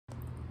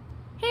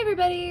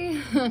everybody.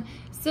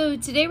 So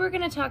today we're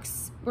going to talk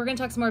some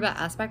more about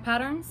aspect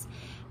patterns.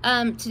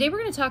 Today we're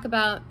going to talk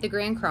about the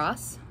Grand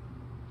Cross.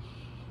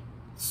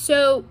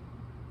 So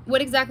what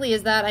exactly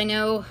is that? I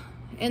know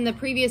in the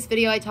previous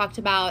video I talked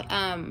about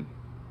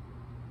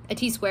a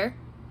T-square,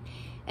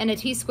 and a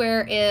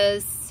T-square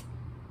is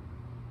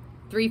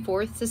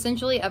 3/4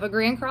 essentially of a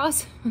Grand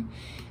Cross.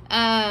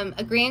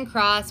 A Grand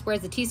Cross,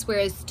 whereas a T-square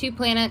is two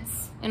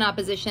planets in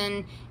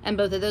opposition, and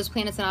both of those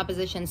planets in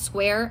opposition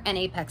square an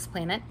apex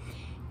planet.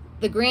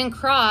 The Grand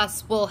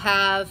Cross will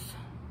have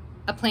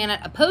a planet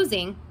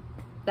opposing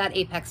that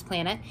apex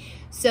planet.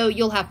 So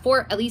you'll have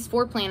at least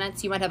four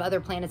planets. You might have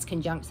other planets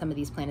conjunct some of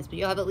these planets, but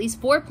you'll have at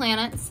least four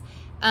planets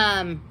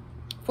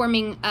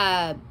forming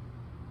a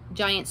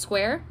giant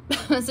square,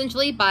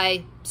 essentially,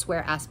 by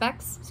square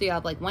aspects. So you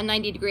have like one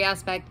 90-degree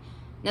aspect,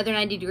 another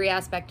 90-degree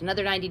aspect,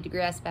 another 90-degree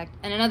aspect,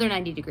 and another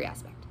 90-degree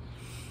aspect.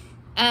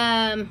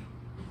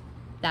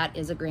 That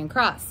is a Grand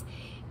Cross.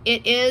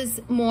 It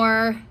is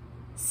more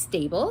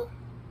stable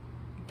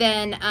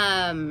than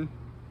a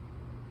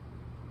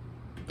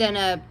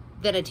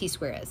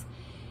T-square is.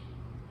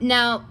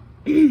 Now,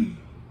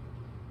 the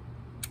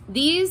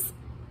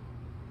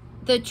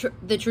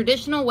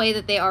traditional way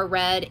that they are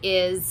read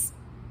is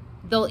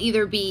they'll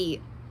either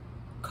be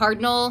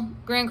cardinal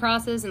Grand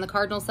Crosses in the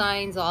cardinal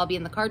signs, they'll all be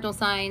in the cardinal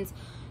signs,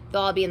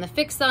 they'll all be in the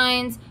fixed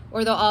signs,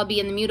 or they'll all be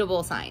in the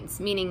mutable signs,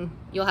 meaning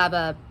you'll have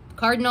a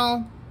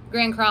cardinal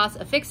Grand Cross,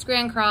 a fixed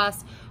Grand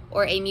Cross,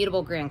 or a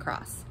mutable Grand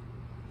Cross.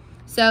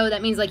 So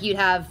that means like you'd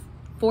have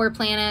four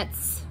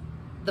planets.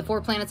 The four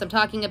planets I'm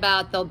talking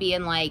about, they'll be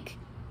in like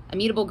a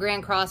mutable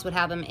Grand Cross would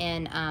have them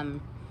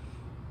in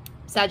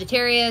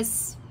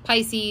Sagittarius,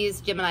 Pisces,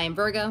 Gemini, and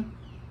Virgo.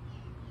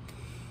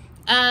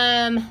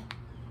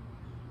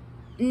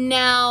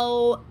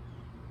 Now,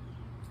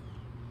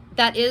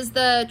 that is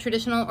the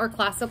traditional or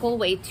classical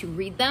way to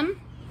read them.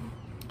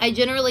 I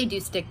generally do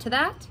stick to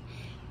that.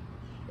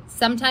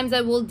 Sometimes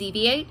I will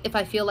deviate if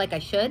I feel like I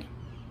should.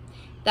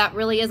 That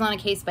really is on a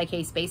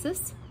case-by-case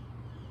basis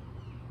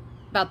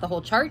about the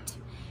whole chart.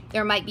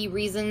 There might be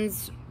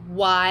reasons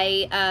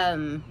why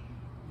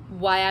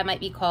I might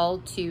be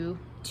called to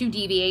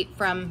deviate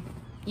from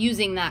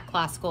using that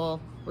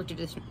classical or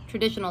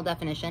traditional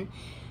definition,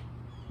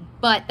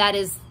 but that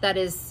is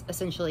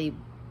essentially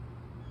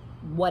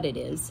what it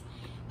is.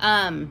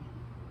 I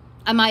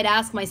might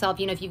ask myself,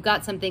 you know, if you've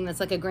got something that's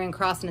like a Grand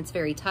Cross and it's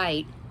very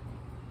tight,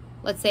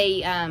 let's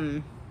say,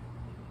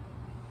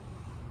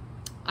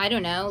 I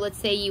don't know, let's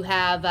say you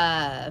have,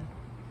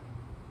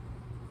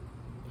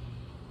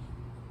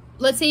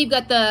 let's say you've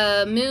got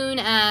the moon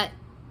at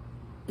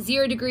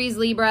 0 degrees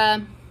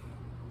Libra,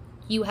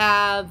 you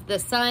have the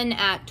sun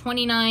at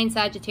 29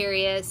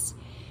 Sagittarius,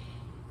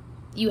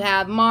 you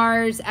have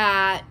Mars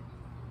at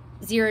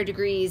 0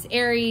 degrees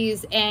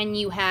Aries, and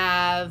you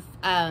have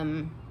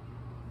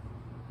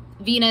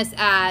Venus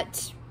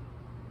at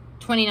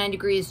 29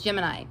 degrees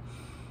Gemini.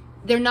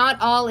 They're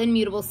not all in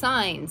mutable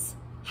signs.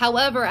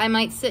 However, I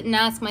might sit and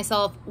ask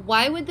myself,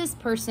 why would this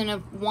person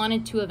have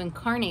wanted to have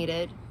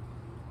incarnated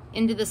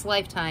into this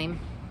lifetime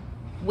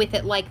with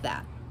it like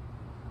that?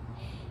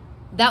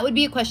 That would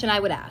be a question I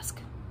would ask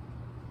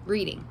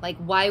reading. Like,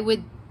 why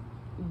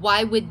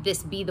would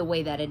this be the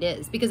way that it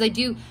is? Because I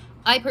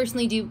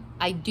personally do,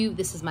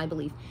 this is my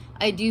belief.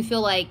 I do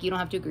feel like, you don't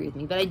have to agree with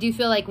me, but I do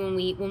feel like when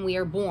we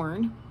are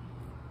born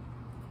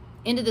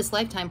into this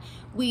lifetime,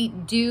 we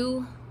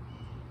do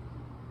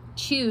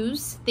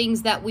choose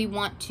things that we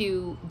want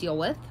to deal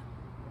with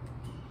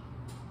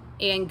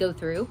and go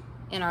through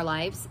in our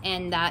lives,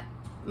 and that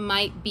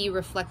might be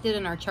reflected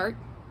in our chart.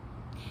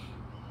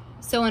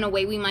 So in a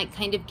way, we might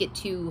kind of get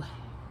to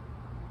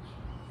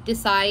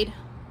decide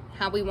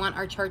how we want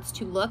our charts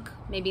to look.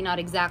 Maybe not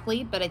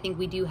exactly, but I think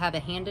we do have a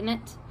hand in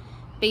it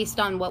based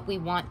on what we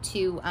want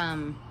to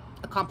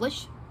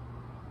accomplish.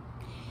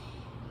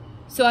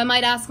 So I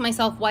might ask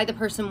myself why the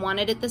person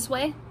wanted it this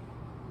way.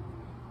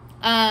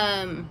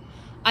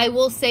 I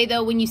will say,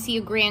 though, when you see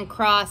a Grand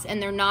Cross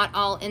and they're not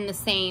all in the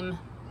same,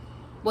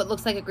 what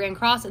looks like a Grand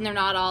Cross, and they're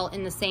not all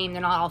in the same,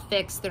 they're not all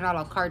fixed, they're not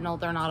all cardinal,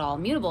 they're not all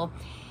mutable,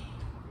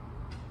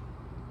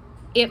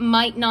 it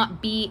might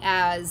not be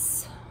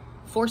as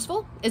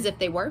forceful as if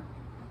they were.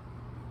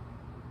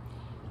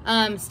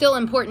 Still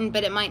important,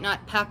 but it might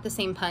not pack the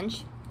same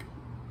punch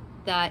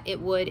that it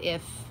would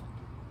if,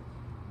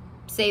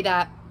 say,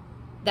 that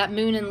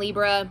moon in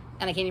Libra,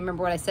 and I can't even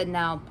remember what I said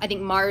now, I think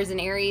Mars and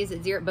Aries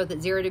both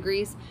at 0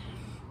 degrees.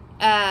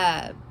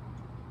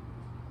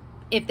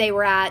 If they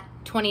were at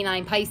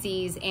 29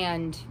 Pisces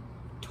and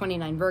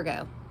 29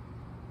 Virgo.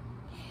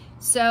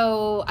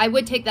 So I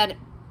would take that,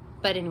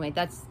 but anyway,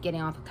 that's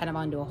getting off kind of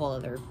onto a whole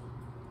other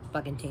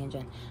fucking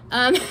tangent.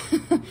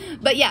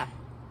 But yeah,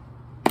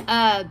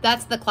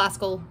 that's the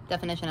classical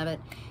definition of it.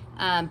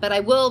 But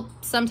I will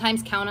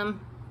sometimes count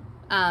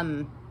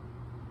them,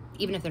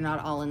 even if they're not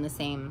all in the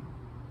same,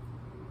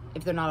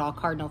 if they're not all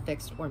cardinal,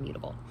 fixed, or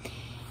mutable.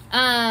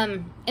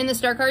 In the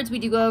star cards, we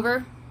do go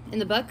over, in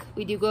the book,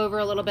 we do go over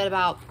a little bit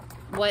about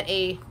what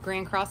a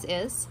Grand Cross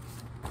is.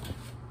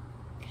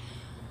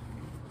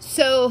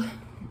 So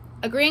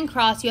a grand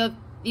cross, you have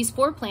these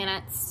 4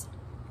 planets,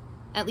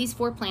 at least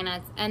 4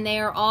 planets, and they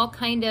are all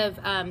kind of,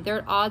 they're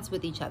at odds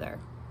with each other.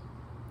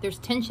 There's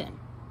tension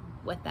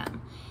with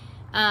them.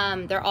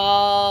 They're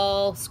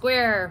all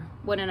square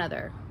one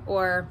another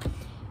or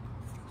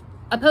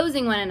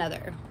opposing one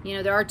another. You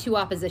know, there are 2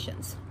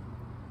 oppositions.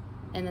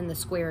 And then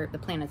the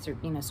planets are,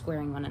 you know,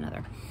 squaring one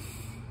another.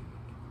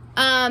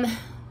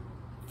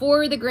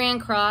 For the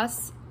grand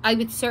cross, I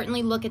would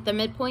certainly look at the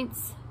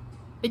midpoints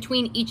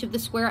between each of the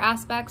square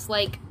aspects.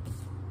 Like,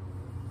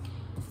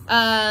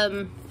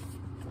 I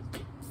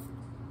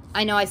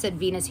know I said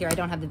Venus here. I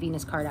don't have the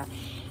Venus card out.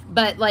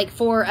 But like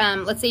for,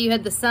 let's say you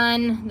had the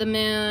sun, the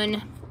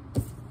moon,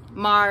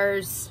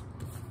 Mars,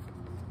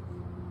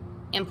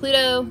 and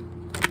Pluto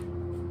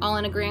all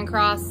in a grand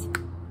cross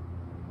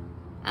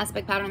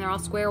aspect pattern. They're all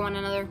square one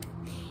another.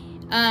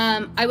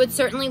 I would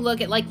certainly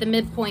look at like the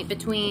midpoint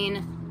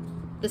between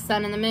the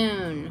sun and the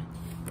moon,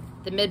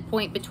 the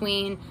midpoint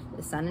between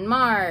the sun and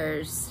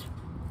Mars.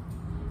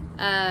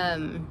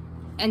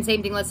 And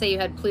same thing, let's say you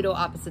had Pluto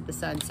opposite the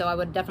sun. So I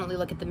would definitely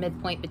look at the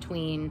midpoint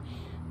between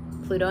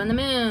Pluto and the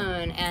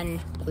moon and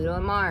Pluto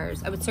and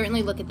Mars. I would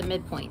certainly look at the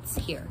midpoints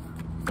here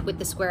with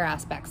the square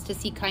aspects to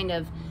see kind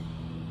of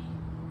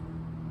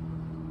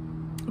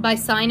by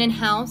sign and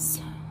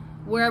house,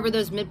 wherever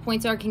those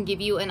midpoints are can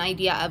give you an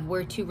idea of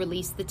where to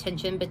release the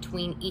tension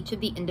between each of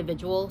the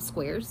individual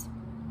squares,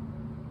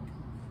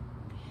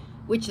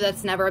 which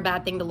that's never a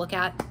bad thing to look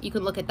at. You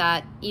can look at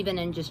that even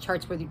in just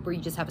charts where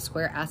you just have a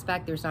square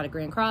aspect. There's not a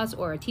grand cross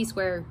or a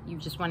T-square. You're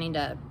just wanting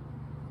to,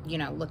 you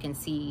know, look and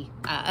see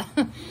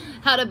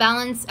how to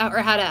balance or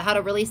how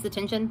to release the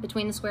tension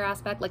between the square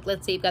aspect. Like,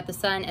 let's say you've got the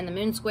sun and the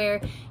moon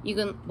square. You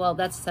can, well,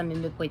 that's the sun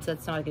and midpoint, so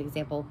that's not a good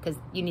example because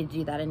you need to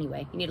do that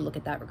anyway. You need to look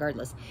at that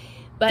regardless.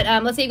 But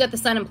let's say you've got the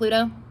sun and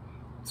Pluto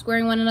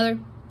squaring one another.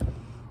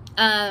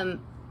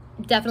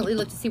 Definitely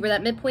look to see where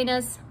that midpoint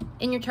is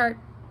in your chart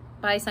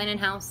by sign and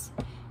house,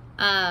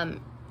 to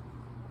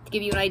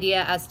give you an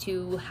idea as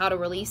to how to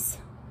release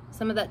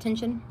some of that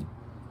tension.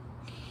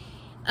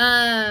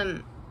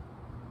 So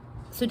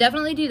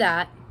definitely do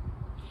that.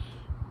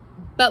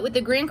 But with the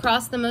grand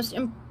cross,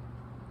 the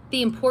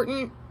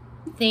important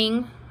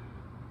thing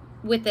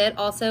with it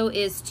also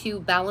is to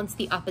balance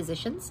the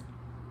oppositions.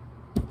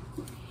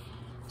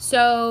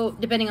 So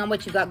depending on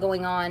what you've got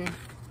going on,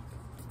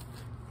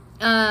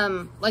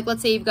 like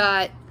let's say you've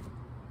got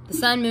the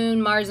sun,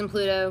 moon, Mars, and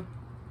Pluto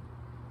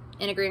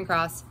in a grand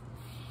cross.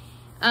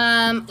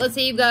 Let's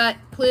say you've got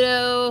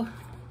Pluto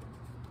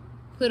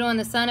and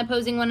the sun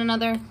opposing one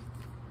another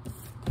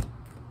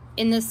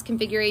in this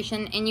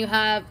configuration, and you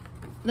have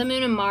the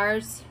moon and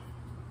Mars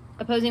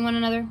opposing one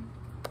another.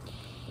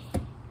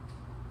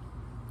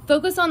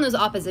 Focus on those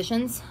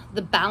oppositions.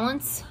 The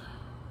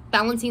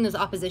balancing those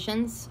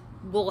oppositions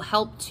will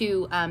help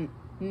to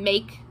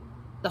make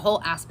the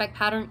whole aspect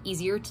pattern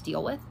easier to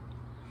deal with.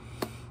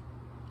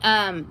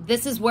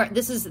 This is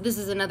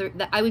another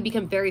that I would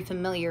become very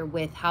familiar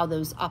with how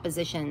those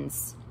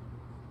oppositions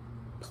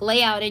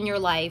play out in your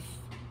life,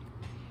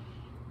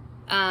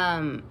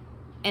 and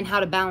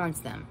how to balance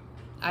them.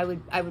 I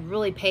would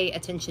really pay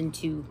attention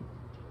to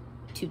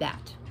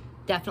that.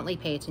 Definitely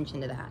pay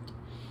attention to that.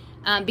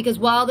 Because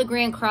while the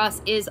grand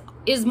cross is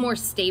more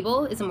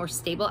stable, is a more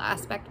stable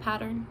aspect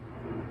pattern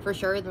for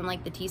sure than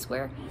like the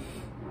T-square,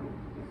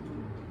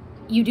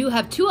 you do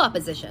have 2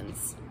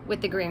 oppositions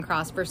with the grand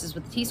cross versus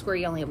with the T-square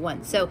you only have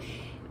 1. So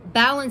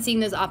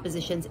balancing those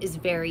oppositions is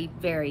very,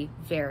 very,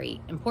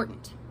 very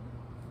important.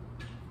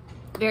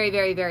 Very,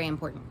 very, very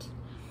important.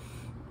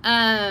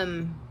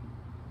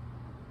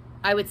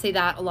 I would say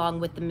that along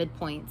with the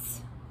midpoints.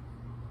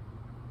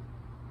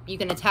 You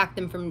can attack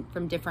them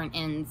from different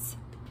ends.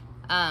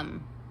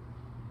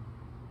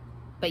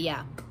 But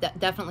yeah,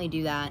 definitely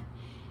do that.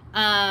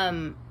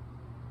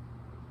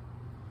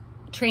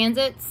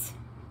 Transits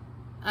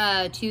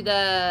to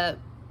the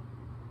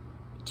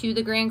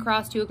grand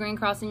cross, to a grand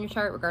cross in your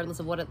chart, regardless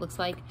of what it looks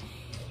like.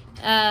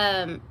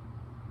 They're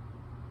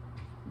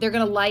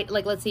gonna light,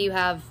 like let's say you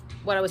have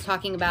what I was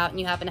talking about and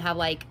you happen to have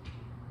like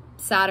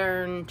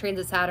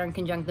transit Saturn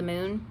conjunct the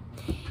moon.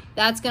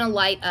 That's gonna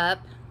light up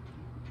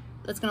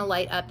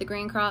the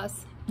grand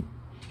cross.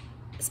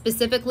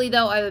 Specifically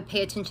though, I would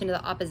pay attention to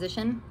the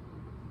opposition.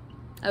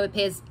 I would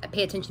pay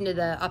attention to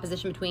the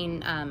opposition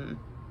between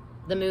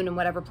the moon and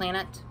whatever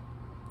planet,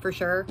 for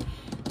sure.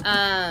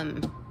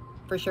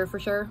 For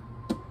sure.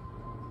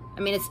 I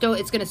mean, it's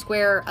going to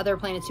square other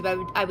planets too, but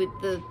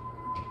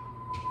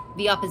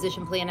the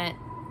opposition planet,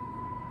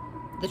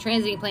 the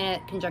transiting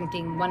planet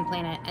conjuncting one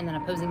planet and then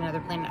opposing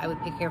another planet, I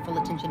would pay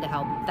careful attention to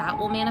how that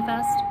will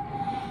manifest.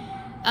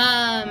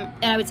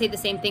 And I would say the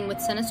same thing with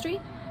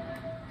synastry.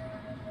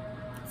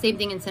 Same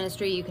thing in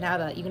synastry. You can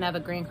have a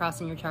grand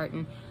cross in your chart,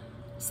 and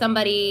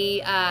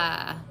somebody's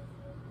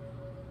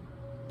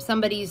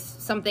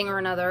something or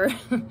another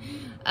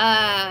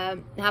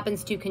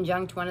happens to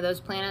conjunct one of those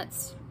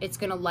planets. It's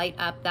going to light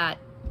up that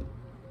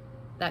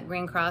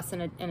grand cross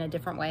in a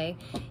different way.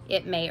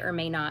 It may or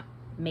may not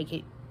make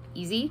it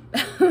easy.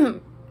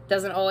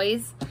 Doesn't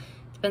always.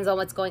 Depends on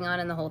what's going on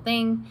in the whole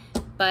thing.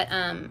 but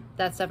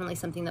that's definitely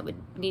something that would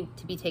need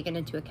to be taken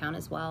into account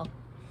as well.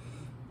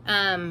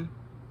 I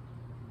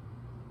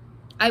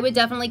would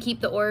definitely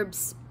keep the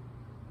orbs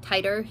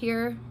tighter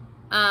here.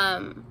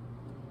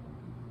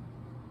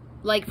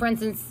 Like for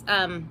instance,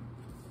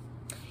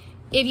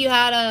 if you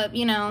had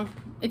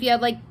if you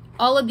had like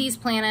all of these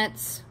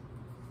planets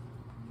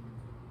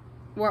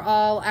were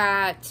all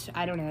at,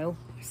 I don't know,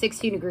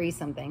 16 degrees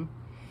something,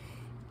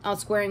 all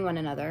squaring one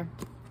another,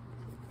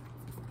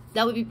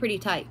 that would be pretty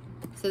tight.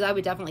 So I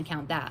would definitely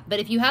count that. But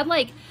if you had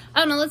like, I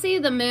don't know, let's say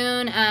the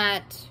moon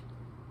at,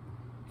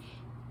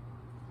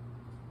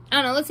 I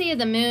don't know, let's say you had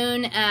the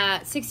moon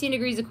at 16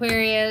 degrees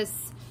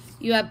Aquarius,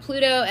 you have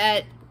Pluto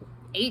at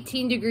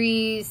 18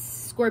 degrees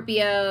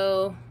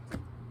Scorpio,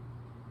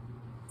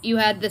 you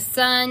had the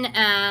sun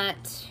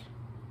at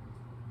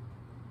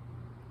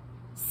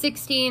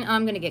 16,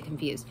 I'm going to get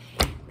confused.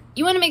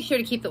 You want to make sure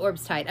to keep the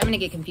orbs tight. I'm going to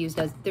get confused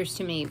as there's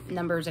too many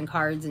numbers and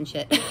cards and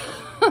shit.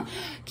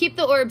 Keep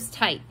the orbs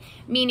tight.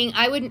 Meaning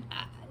I would,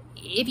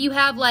 if you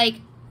have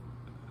like,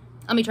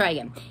 let me try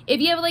again.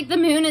 If you have like the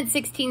moon at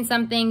 16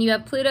 something, you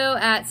have Pluto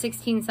at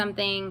 16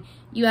 something,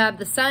 you have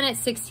the sun at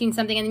 16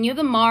 something, and then you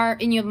have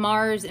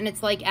Mars and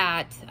it's like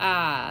at,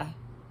 I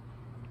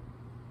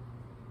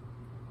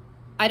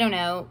don't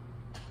know,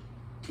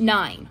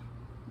 9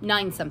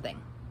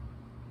 something.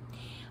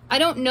 I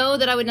don't know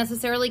that I would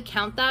necessarily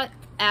count that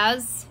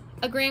as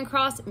a grand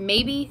cross.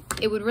 Maybe.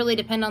 It would really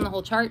depend on the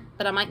whole chart,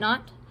 but I might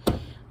not.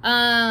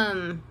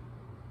 The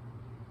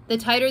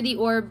tighter the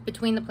orb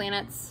between the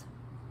planets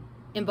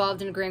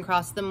involved in a grand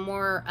cross, the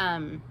more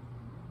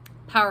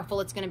powerful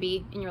it's going to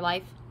be in your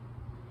life.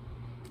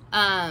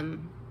 So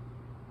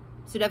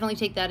definitely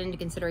take that into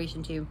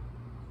consideration too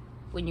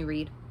when you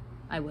read.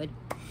 I would.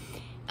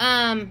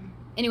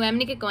 Anyway, I'm going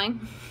to get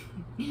going.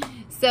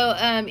 So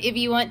if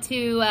you want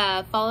to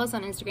follow us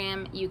on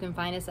Instagram, you can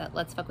find us at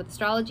Let's Fuck With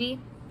Astrology.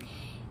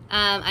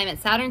 I'm at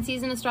Saturn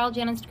Season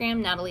Astrology on Instagram.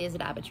 Natalie is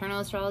at Abaternal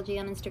Astrology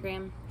on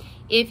Instagram.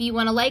 If you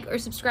want to like or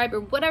subscribe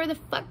or whatever the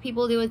fuck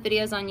people do with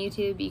videos on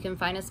YouTube, you can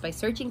find us by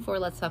searching for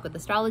Let's Fuck With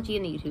Astrology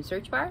in the YouTube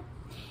search bar.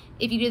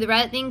 If you do the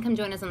Reddit thing, come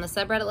join us on the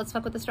subreddit Let's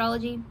Fuck With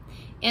Astrology.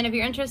 And if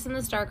you're interested in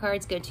the star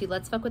cards, go to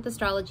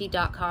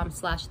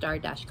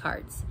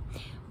letsfuckwithastrology.com/star-cards.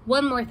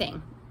 One more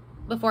thing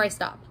before I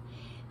stop.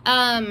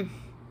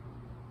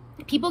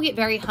 People get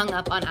very hung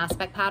up on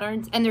aspect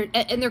patterns, and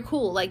they're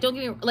cool. Like, don't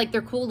get me, like,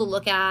 they're cool to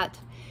look at.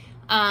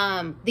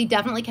 They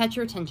definitely catch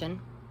your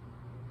attention.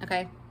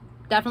 Okay?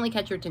 Definitely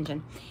catch your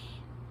attention.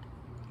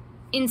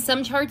 In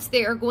some charts,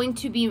 they are going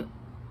to be,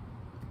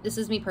 this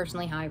is me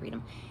personally, how I read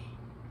them.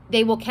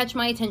 They will catch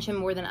my attention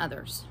more than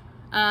others.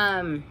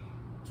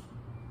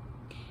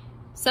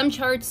 Some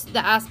charts,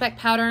 the aspect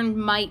pattern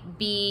might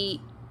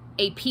be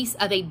a piece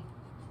of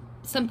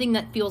something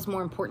that feels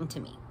more important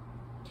to me.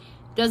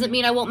 Doesn't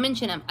mean I won't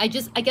mention them. I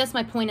guess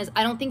my point is,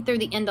 I don't think they're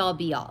the end-all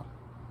be-all.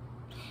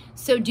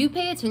 So do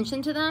pay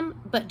attention to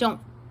them, but don't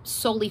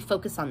solely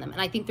focus on them.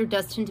 And I think there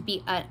does tend to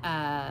be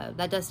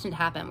that does tend to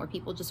happen, where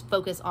people just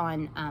focus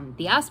on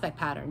the aspect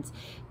patterns,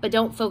 but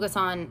don't focus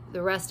on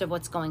the rest of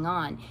what's going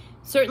on.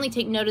 Certainly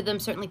take note of them,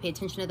 certainly pay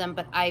attention to them,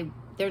 but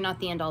they're not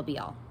the end-all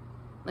be-all.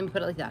 Let me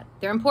put it like that.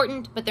 They're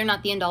important, but they're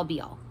not the end-all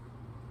be-all.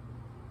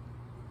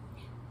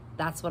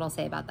 That's what I'll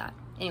say about that.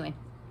 Anyway,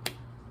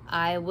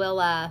 I will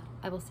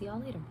see y'all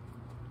later.